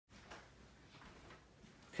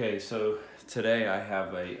Okay, so today I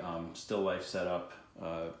have a still life setup,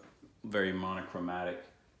 very monochromatic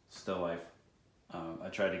still life. I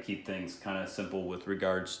try to keep things kind of simple with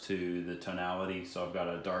regards to the tonality. So I've got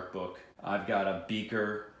a dark book, I've got a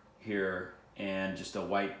beaker here, and just a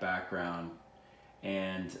white background.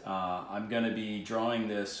 And I'm going to be drawing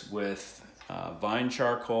this with Vine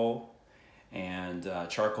charcoal and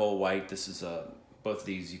charcoal white. This is both of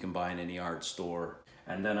these you can buy in any art store.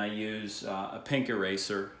 And then I use a pink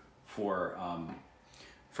eraser for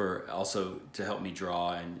also to help me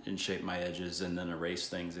draw and shape my edges, and then erase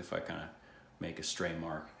things if I kind of make a stray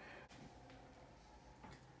mark.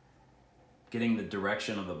 Getting the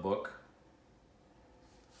direction of the book.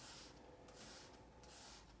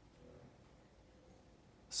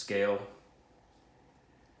 Scale.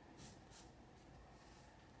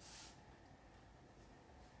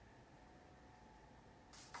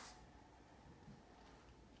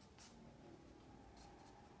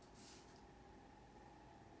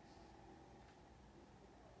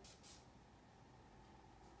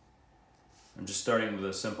 I'm just starting with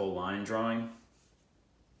a simple line drawing.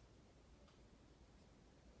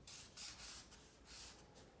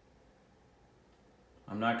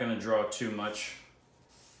 I'm not going to draw too much.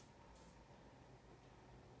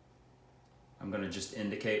 I'm going to just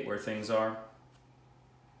indicate where things are,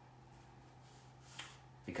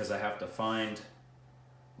 because I have to find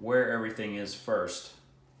where everything is first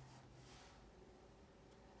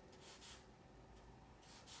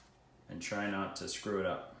and try not to screw it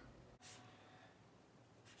up.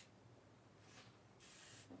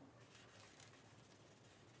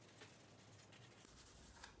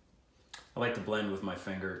 I like to blend with my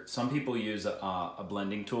finger. Some people use a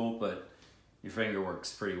blending tool, but your finger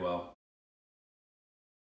works pretty well.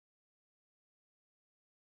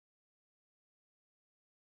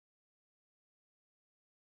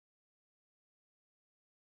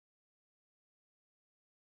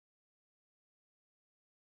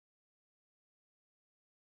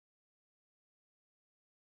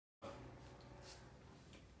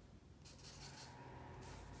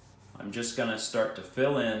 I'm just going to start to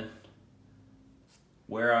fill in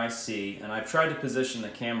where I see, and I've tried to position the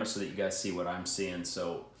camera so that you guys see what I'm seeing,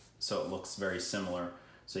 so it looks very similar,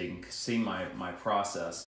 so you can see my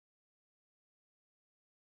process.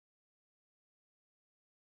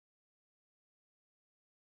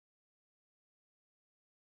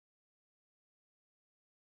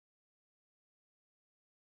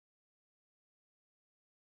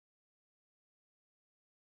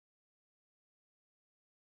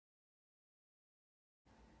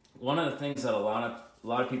 One of the things that a lot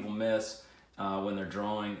of people miss when they're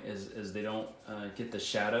drawing is they don't get the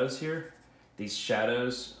shadows here. These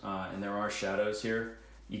shadows, and there are shadows here.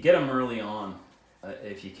 You get them early on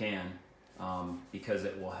if you can, because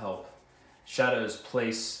it will help. Shadows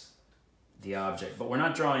place the object, but we're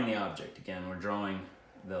not drawing the object. Again, we're drawing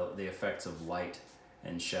the effects of light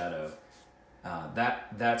and shadow.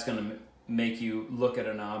 That's going to make you look at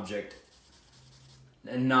an object,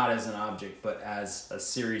 and not as an object, but as a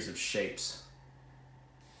series of shapes.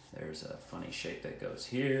 There's a funny shape that goes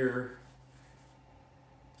here.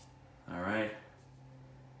 All right.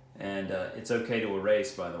 And it's okay to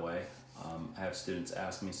erase, by the way. I have students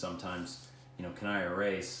ask me sometimes, can I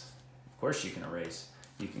erase? Of course you can erase.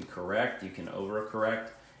 You can correct, you can overcorrect.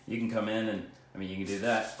 You can come in and, you can do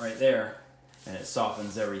that right there, and it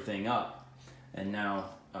softens everything up. And now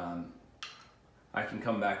I can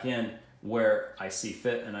come back in where I see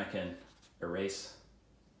fit, and I can erase.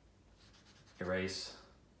 I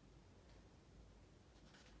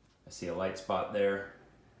see a light spot there,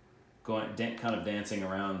 kind of dancing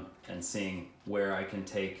around and seeing where I can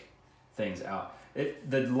take things out.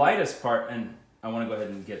 The lightest part, and I want to go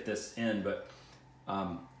ahead and get this in, but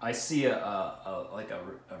I see a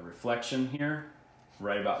reflection here,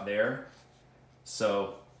 right about there.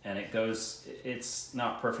 So, and it's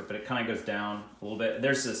not perfect, but it kind of goes down a little bit.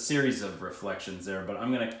 There's a series of reflections there, but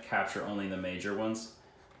I'm going to capture only the major ones.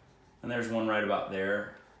 And there's one right about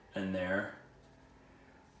there and there.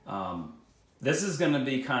 This is going to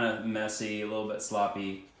be kind of messy, a little bit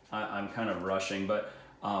sloppy. I'm kind of rushing, but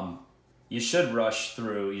you should rush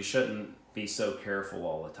through. You shouldn't be so careful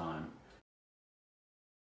all the time.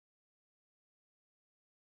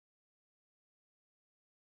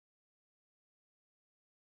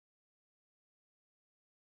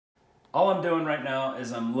 All I'm doing right now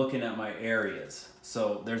is I'm looking at my areas.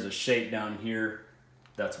 So there's a shape down here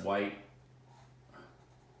that's white.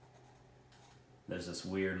 There's this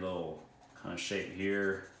weird little kind of shape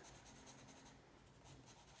here.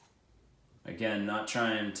 Again, not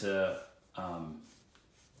trying to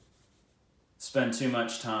spend too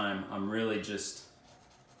much time. I'm really just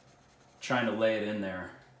trying to lay it in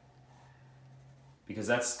there, because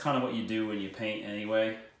that's kind of what you do when you paint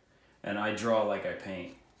anyway. And I draw like I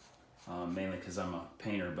paint, mainly because I'm a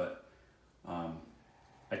painter, but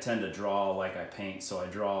I tend to draw like I paint, so I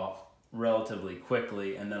draw relatively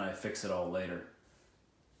quickly and then I fix it all later.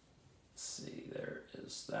 Let's see, there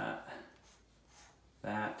is that.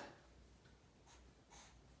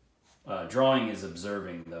 Drawing is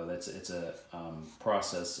observing, though. It's a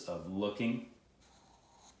process of looking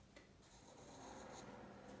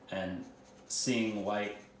and seeing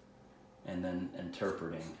light and then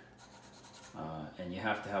interpreting. And you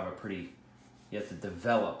have to have you have to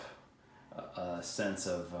develop a sense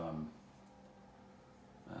of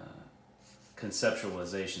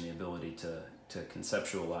conceptualization, the ability to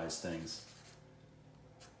conceptualize things.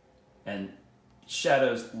 And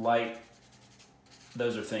shadows, light,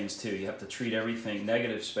 those are things too. You have to treat everything,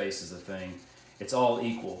 negative space is a thing. It's all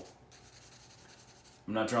equal.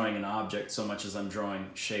 I'm not drawing an object so much as I'm drawing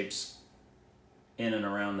shapes in and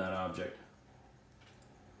around that object.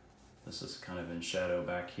 This is kind of in shadow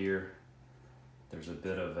back here. There's a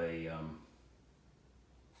bit of a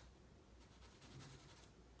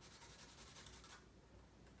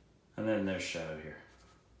and then there's shadow here.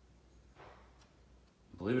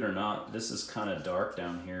 Believe it or not, this is kind of dark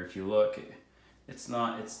down here. If you look, it's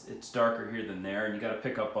darker here than there, and you got to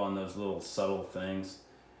pick up on those little subtle things.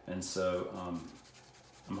 And so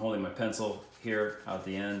I'm holding my pencil here out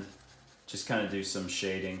the end, just kind of do some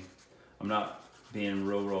shading. I'm not being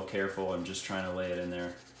real careful. I'm just trying to lay it in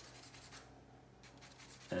there.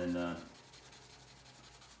 And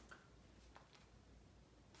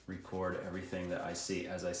record everything that I see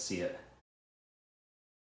as I see it.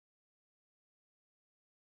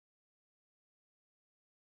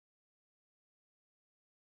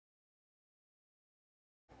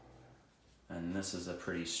 And this is a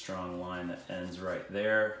pretty strong line that ends right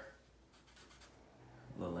there.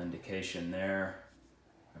 A little indication there.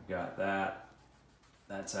 I've got that.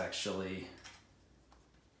 That's actually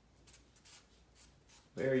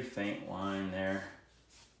very faint line there.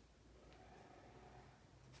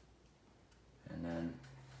 And then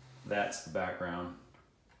that's the background.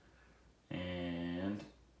 And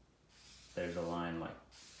there's a line like,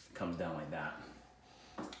 comes down like that.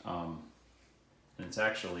 And it's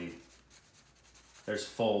actually, there's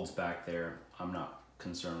folds back there. I'm not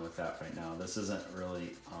concerned with that right now. This isn't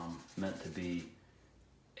really meant to be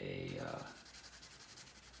a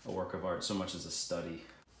work of art so much as a study.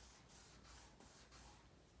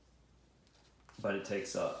 But it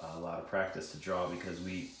takes a lot of practice to draw, because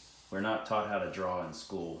we're not taught how to draw in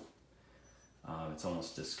school. It's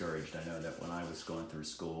almost discouraged. I know that when I was going through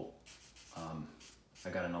school, I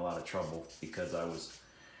got in a lot of trouble because I was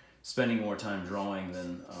spending more time drawing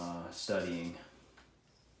than studying.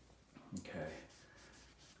 Okay,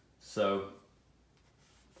 so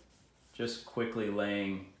just quickly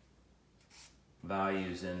laying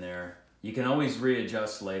values in there. You can always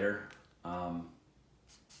readjust later.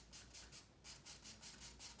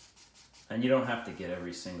 And you don't have to get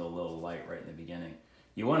every single little light right in the beginning.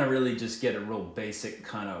 You want to really just get a real basic,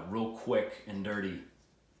 kind of real quick and dirty.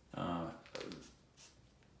 You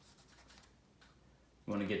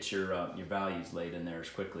want to get your values laid in there as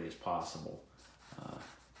quickly as possible.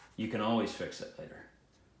 You can always fix it later.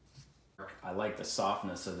 I like the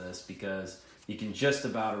softness of this because you can just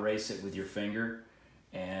about erase it with your finger.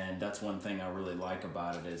 And that's one thing I really like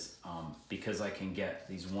about it is because I can get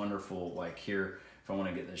these wonderful, like here, if I want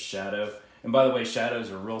to get this shadow. And by the way,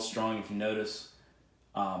 shadows are real strong. If you notice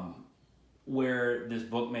where this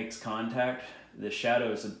book makes contact, the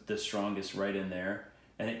shadow is the strongest right in there,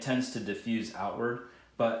 and it tends to diffuse outward.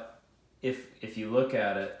 But if you look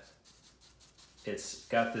at it, it's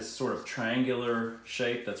got this sort of triangular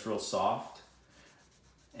shape that's real soft.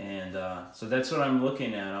 And so that's what I'm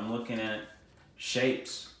looking at. I'm looking at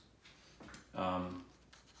shapes.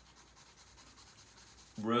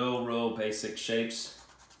 Real basic shapes.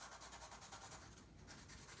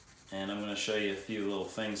 And I'm going to show you a few little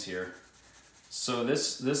things here. So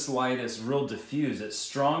this light is real diffuse. It's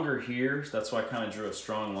stronger here. So that's why I kind of drew a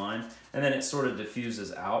strong line. And then it sort of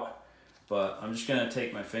diffuses out. But I'm just going to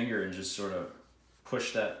take my finger and just sort of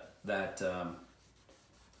push that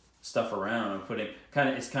stuff around. I'm putting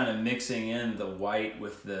it's kind of mixing in the white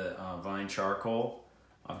with the vine charcoal.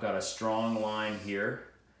 I've got a strong line here,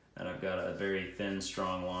 and I've got a very thin,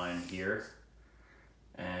 strong line here,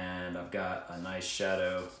 and I've got a nice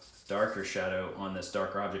shadow, darker shadow on this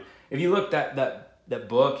darker object. If you look, that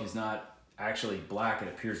book is not actually black; it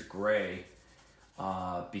appears gray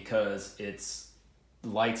because it's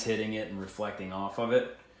light's hitting it and reflecting off of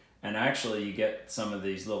it. And actually, you get some of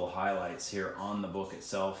these little highlights here on the book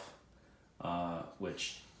itself.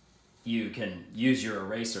 which you can use your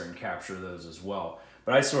eraser and capture those as well.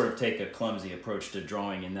 But I sort of take a clumsy approach to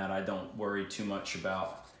drawing in that I don't worry too much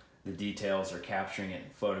about the details or capturing it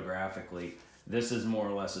photographically. This is more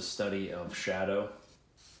or less a study of shadow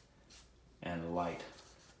and light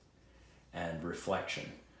and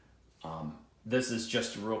reflection. This is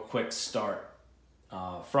just a real quick start.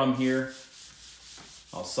 From here,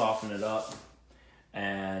 I'll soften it up,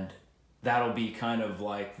 and that'll be kind of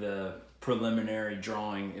like the preliminary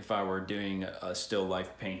drawing. If I were doing a still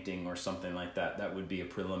life painting or something like that, that would be a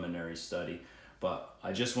preliminary study. But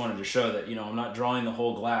I just wanted to show that, you know, I'm not drawing the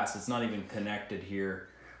whole glass. It's not even connected here.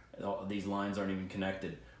 These lines aren't even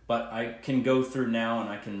connected. But I can go through now and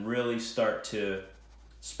I can really start to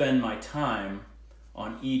spend my time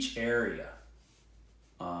on each area.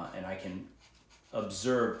 And I can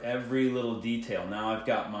observe every little detail. Now I've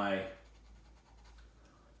got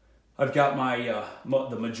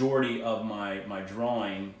the majority of my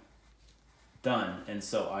drawing done, and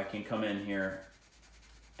so I can come in here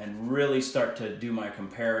and really start to do my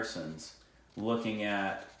comparisons, looking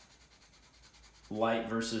at light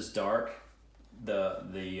versus dark, the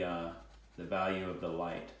value of the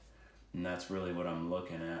light, and that's really what I'm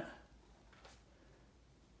looking at.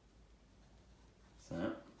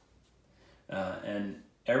 So, and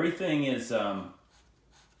everything is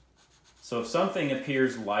so if something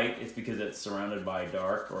appears light, it's because it's surrounded by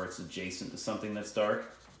dark or it's adjacent to something that's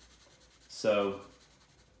dark. So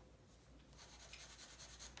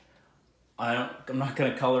I'm not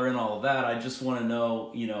going to color in all of that. I just want to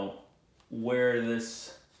know, you know, where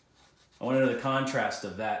this, I want to know the contrast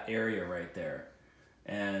of that area right there.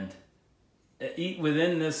 And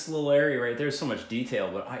within this little area right there, there's so much detail,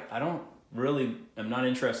 but I don't really, I'm not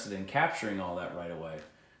interested in capturing all that right away.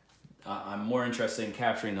 I'm more interested in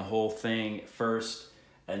capturing the whole thing first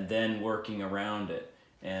and then working around it.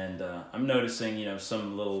 And I'm noticing, you know,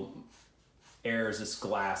 some little errors. This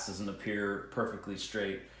glass doesn't appear perfectly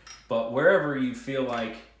straight. But wherever you feel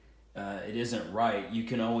like it isn't right, you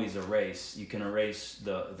can always erase. You can erase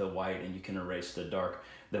the white and you can erase the dark.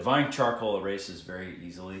 The Vine charcoal erases very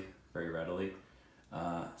easily, very readily.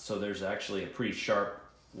 So there's actually a pretty sharp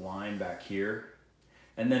line back here.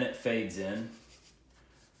 And then it fades in.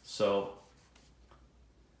 So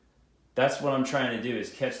that's what I'm trying to do, is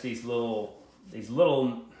catch these little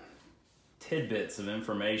tidbits of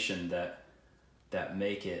information that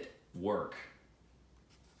make it work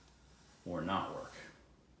or not work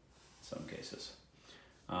in some cases.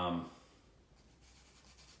 And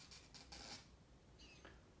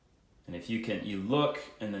if you look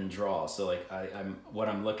and then draw. So like what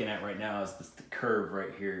I'm looking at right now is the curve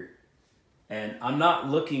right here, and I'm not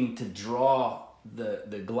looking to draw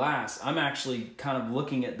the glass. I'm actually kind of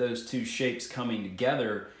looking at those two shapes coming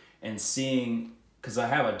together and seeing, because I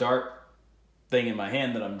have a dark thing in my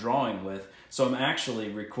hand that I'm drawing with, so I'm actually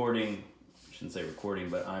recording, I shouldn't say recording,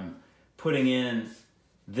 but I'm putting in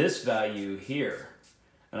this value here.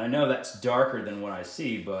 And I know that's darker than what I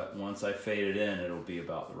see, but once I fade it in, it'll be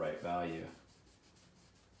about the right value.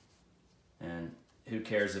 And who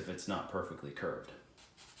cares if it's not perfectly curved?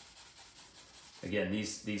 Again,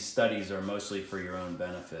 these studies are mostly for your own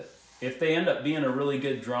benefit. If they end up being a really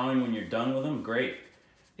good drawing when you're done with them, great.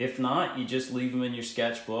 If not, you just leave them in your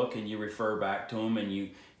sketchbook and you refer back to them, and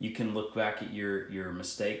you can look back at your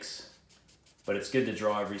mistakes. But it's good to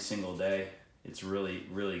draw every single day. It's really,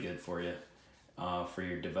 really good for you, for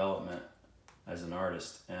your development as an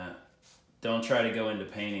artist. Don't try to go into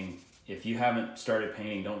painting. If you haven't started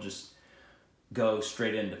painting, don't just go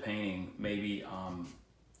straight into painting. Maybe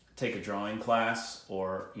take a drawing class,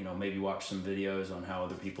 or maybe watch some videos on how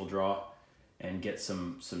other people draw and get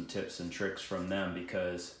some tips and tricks from them,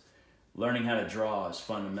 because learning how to draw is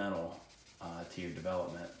fundamental to your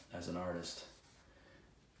development as an artist.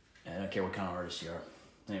 And I don't care what kind of artist you are.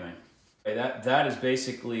 Anyway, that is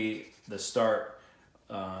basically the start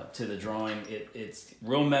to the drawing. It's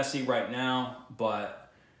real messy right now, but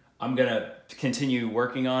I'm gonna continue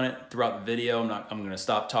working on it throughout the video. I'm gonna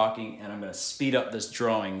stop talking, and I'm gonna speed up this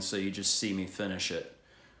drawing so you just see me finish it.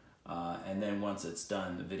 And then once it's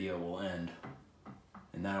done, the video will end.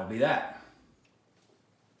 And that'll be that.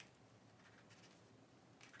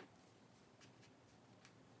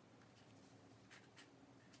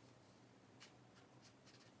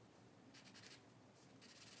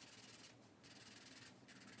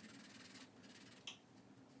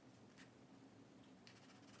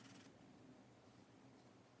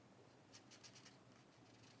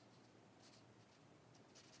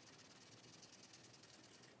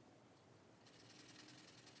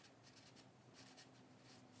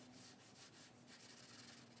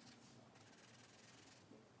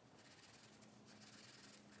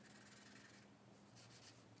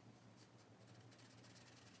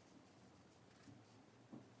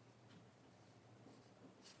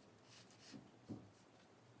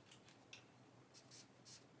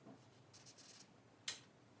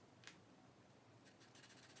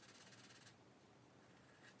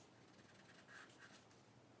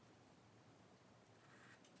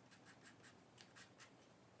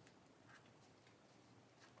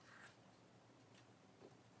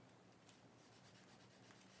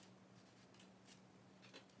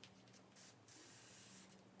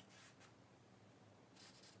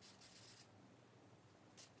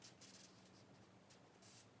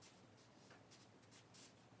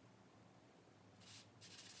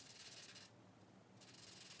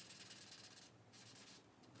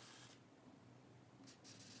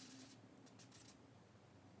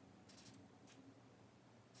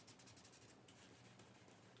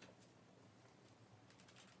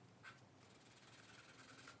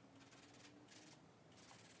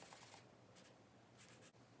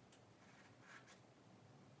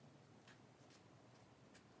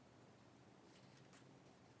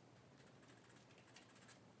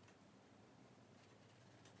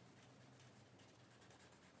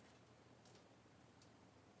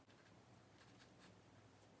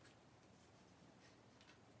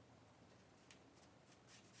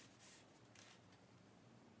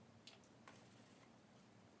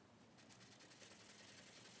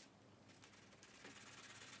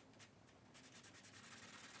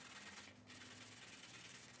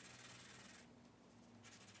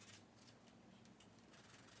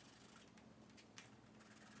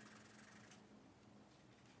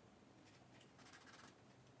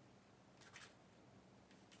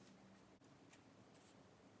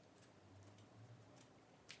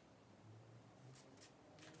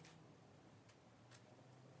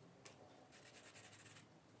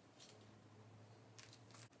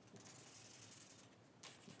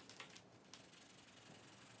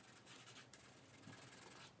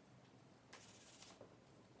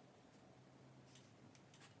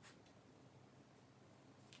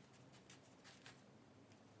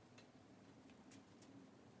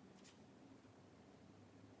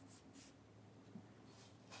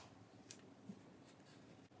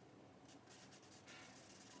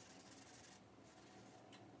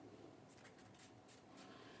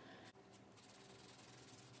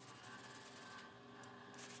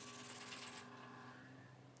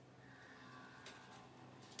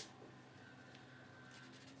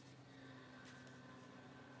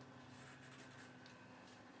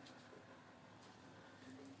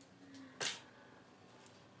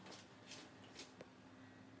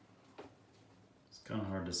 kind of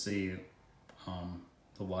hard to see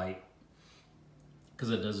the light because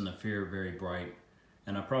it doesn't appear very bright,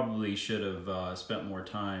 and I probably should have spent more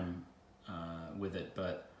time with it,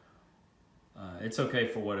 but it's okay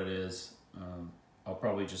for what it is. I'll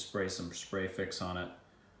probably just spray some spray fix on it.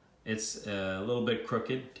 It's a little bit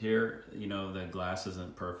crooked here, you know, the glass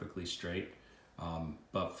isn't perfectly straight,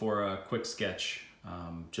 but for a quick sketch,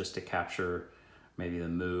 just to capture maybe the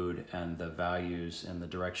mood and the values and the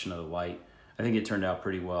direction of the light, I think it turned out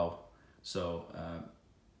pretty well. So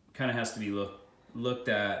kind of has to be looked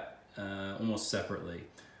at almost separately.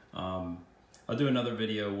 I'll do another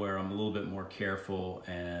video where I'm a little bit more careful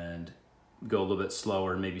and go a little bit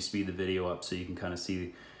slower and maybe speed the video up so you can kind of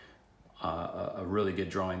see a really good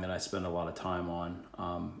drawing that I spend a lot of time on.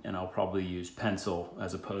 And I'll probably use pencil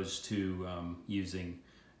as opposed to using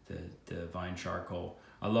the Vine charcoal.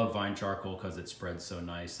 I love Vine charcoal because it spreads so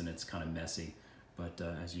nice and it's kind of messy, but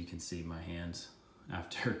as you can see, my hands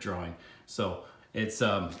after drawing, so it's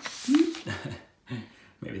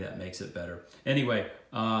maybe that makes it better. Anyway,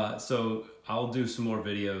 so I'll do some more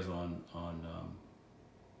videos on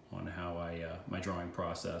how my drawing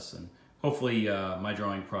process, and hopefully my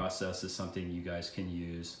drawing process is something you guys can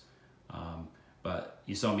use. But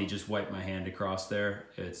you saw me just wipe my hand across there.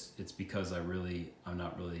 It's because I'm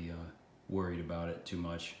not really worried about it too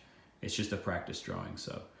much. It's just a practice drawing,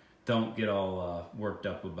 so don't get all worked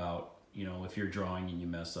up about, you know, if you're drawing and you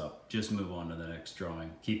mess up. Just move on to the next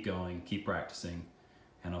drawing. Keep going, keep practicing,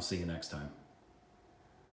 and I'll see you next time.